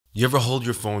You ever hold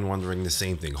your phone wondering the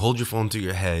same thing? Hold your phone to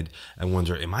your head and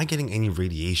wonder, am I getting any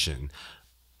radiation?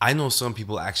 I know some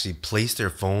people actually place their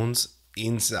phones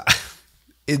inside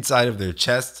inside of their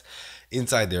chests,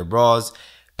 inside their bras.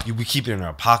 We keep it in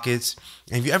our pockets.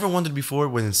 And have you ever wondered before,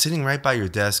 when it's sitting right by your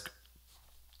desk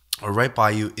or right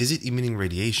by you, is it emitting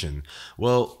radiation?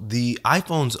 Well, the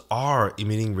iPhones are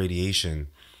emitting radiation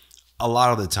a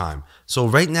lot of the time. So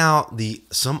right now, the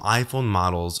some iPhone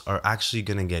models are actually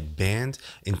going to get banned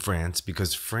in France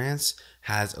because France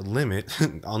has a limit.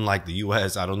 Unlike the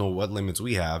US, I don't know what limits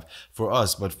we have for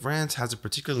us, but France has a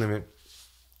particular limit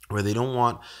where they don't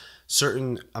want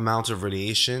certain amounts of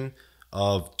radiation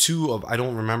of I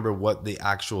don't remember what the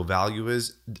actual value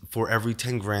is, for every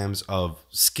 10 grams of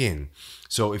skin.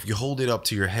 So if you hold it up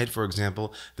to your head, for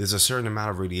example, there's a certain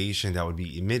amount of radiation that would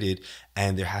be emitted,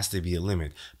 and there has to be a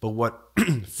limit. But what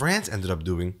France ended up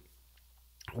doing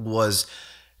was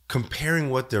comparing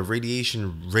what the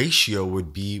radiation ratio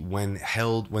would be when the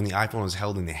iPhone was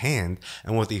held in the hand.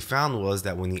 And what they found was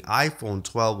that when the iPhone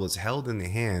 12 was held in the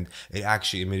hand, it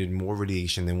actually emitted more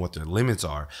radiation than what their limits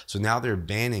are. So now they're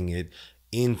banning it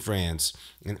in France.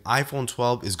 And iPhone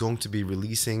 12 is going to be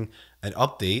releasing an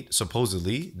update,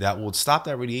 supposedly, that will stop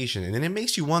that radiation. And then it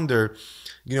makes you wonder,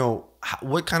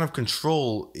 what kind of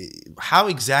control, how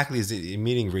exactly is it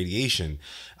emitting radiation?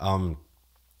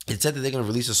 It said that they're going to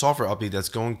release a software update that's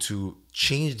going to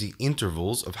change the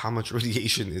intervals of how much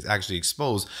radiation is actually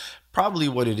exposed. Probably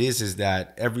what it is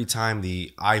that every time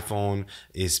the iPhone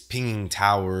is pinging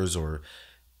towers or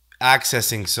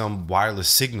accessing some wireless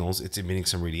signals, it's emitting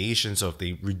some radiation. So if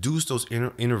they reduce those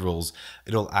intervals,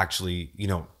 it'll actually,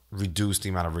 reduce the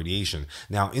amount of radiation.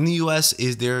 Now, in the US,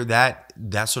 is there that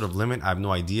sort of limit? I have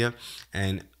no idea.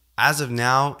 And as of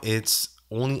now, it's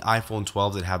only iPhone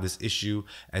 12 that have this issue,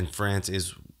 and France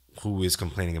is who is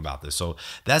complaining about this. So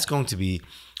that's going to be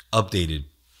updated.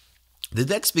 The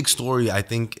next big story, I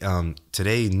think,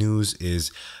 today news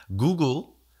is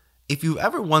Google. If you've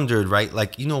ever wondered, right,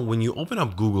 like, when you open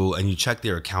up Google and you check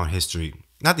their account history,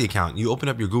 not the account, you open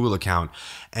up your Google account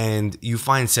and you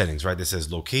find settings, right, that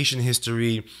says location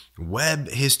history, web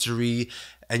history,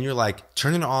 and you're like,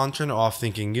 turn it on, turn it off,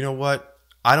 thinking, you know what?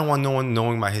 I don't want no one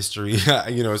knowing my history,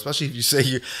 especially if you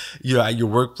say you're at your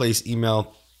workplace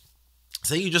email.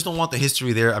 Say you just don't want the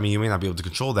history there. I mean, you may not be able to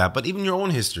control that, but even your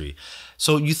own history.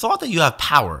 So you thought that you have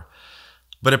power,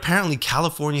 but apparently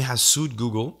California has sued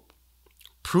Google,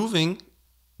 proving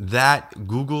that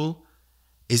Google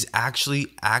is actually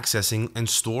accessing and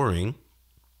storing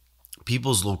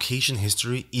people's location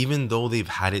history, even though they've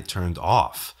had it turned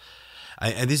off.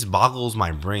 And this boggles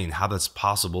my brain how that's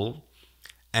possible.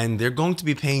 And they're going to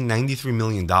be paying $93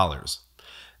 million.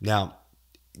 Now,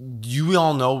 you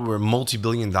all know we're a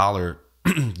multi-billion-dollar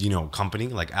company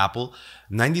like Apple.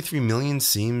 93 million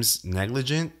seems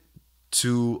negligent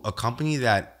to a company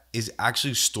that is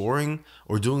actually storing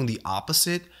or doing the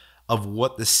opposite of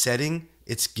what the setting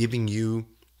it's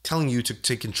telling you to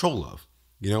take control of.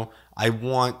 I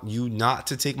want you not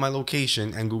to take my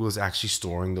location, and Google is actually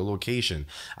storing the location.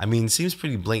 I mean, it seems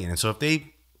pretty blatant. And so if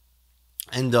they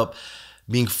end up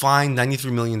being fined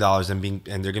 $93 million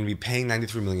and they're going to be paying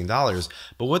 $93 million.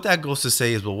 But what that goes to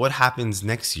say is, well, what happens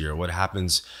next year? What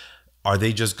happens? Are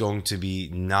they just going to be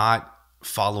not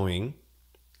following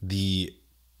the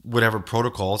whatever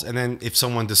protocols? And then if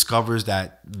someone discovers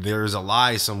that there's a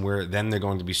lie somewhere, then they're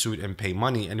going to be sued and pay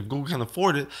money. And if Google can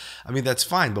afford it, I mean, that's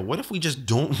fine. But what if we just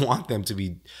don't want them to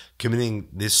be committing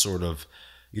this sort of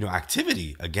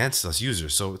activity against us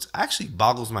users? So it actually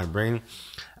boggles my brain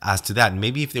as to that.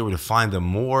 Maybe if they were to find them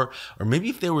more, or maybe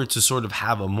if they were to sort of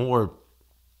have something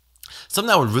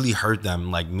that would really hurt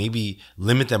them, like maybe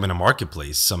limit them in a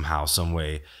marketplace somehow, some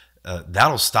way,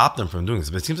 that'll stop them from doing this.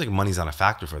 But it seems like money's not a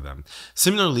factor for them.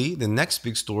 Similarly, the next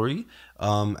big story,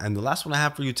 and the last one I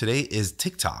have for you today, is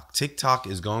TikTok. TikTok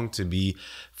is going to be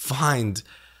fined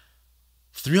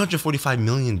 $345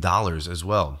 million as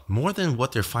well, more than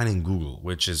what they're finding Google,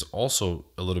 which is also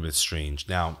a little bit strange.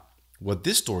 Now, what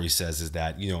this story says is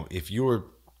that, if you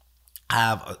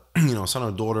have a son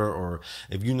or daughter, or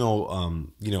if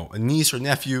a niece or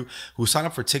nephew who sign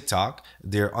up for TikTok,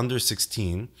 they're under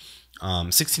 16,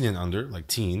 16 and under, like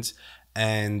teens,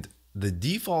 and the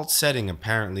default setting,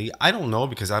 apparently, I don't know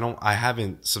because I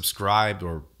haven't subscribed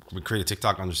or created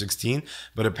TikTok under 16,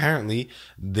 but apparently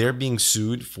they're being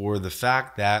sued for the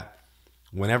fact that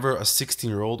whenever a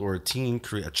 16-year-old or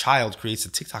a child creates a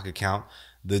TikTok account,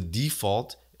 the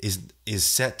default is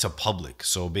set to public.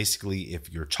 So basically,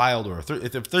 if your child or if a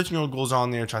 13-year-old goes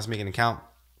on there and tries to make an account,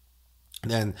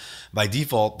 then by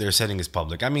default their setting is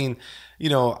public. I mean,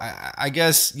 I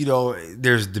guess,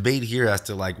 there's debate here as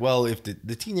to like, well, if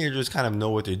the teenagers kind of know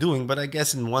what they're doing, but I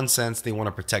guess in one sense they want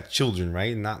to protect children,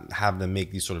 right? And not have them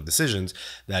make these sort of decisions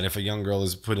that if a young girl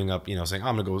is putting up, saying,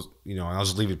 I'm gonna go, and I'll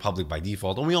just leave it public by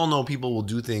default. And we all know people will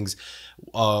do things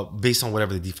based on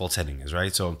whatever the default setting is,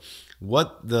 right? So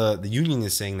what the union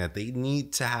is saying, that they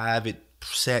need to have it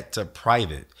set to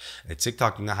private, and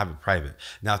TikTok do not have it private.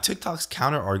 Now, TikTok's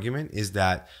counter argument is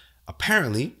that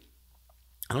apparently,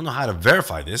 I don't know how to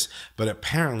verify this, but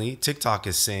apparently TikTok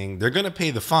is saying they're going to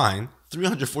pay the fine,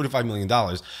 $345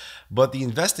 million, but the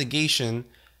investigation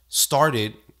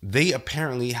started. They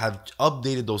apparently have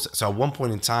updated those. So at one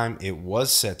point in time, it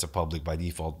was set to public by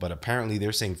default, but apparently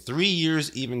they're saying 3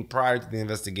 years even prior to the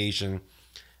investigation,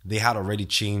 they had already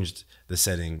changed the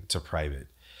setting to private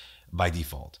by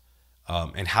default.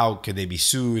 And how could they be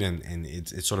sued? And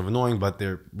it's sort of annoying, but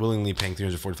they're willingly paying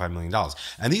 $345 million.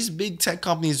 And these big tech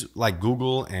companies like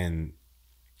Google and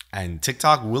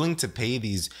TikTok willing to pay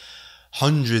these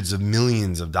hundreds of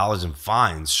millions of dollars in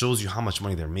fines shows you how much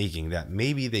money they're making, that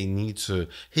maybe they need to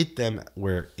hit them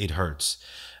where it hurts.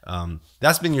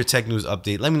 That's been your tech news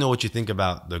update. Let me know what you think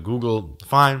about the Google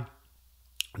fine,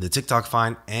 the TikTok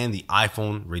fine, and the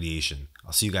iPhone radiation.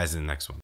 I'll see you guys in the next one.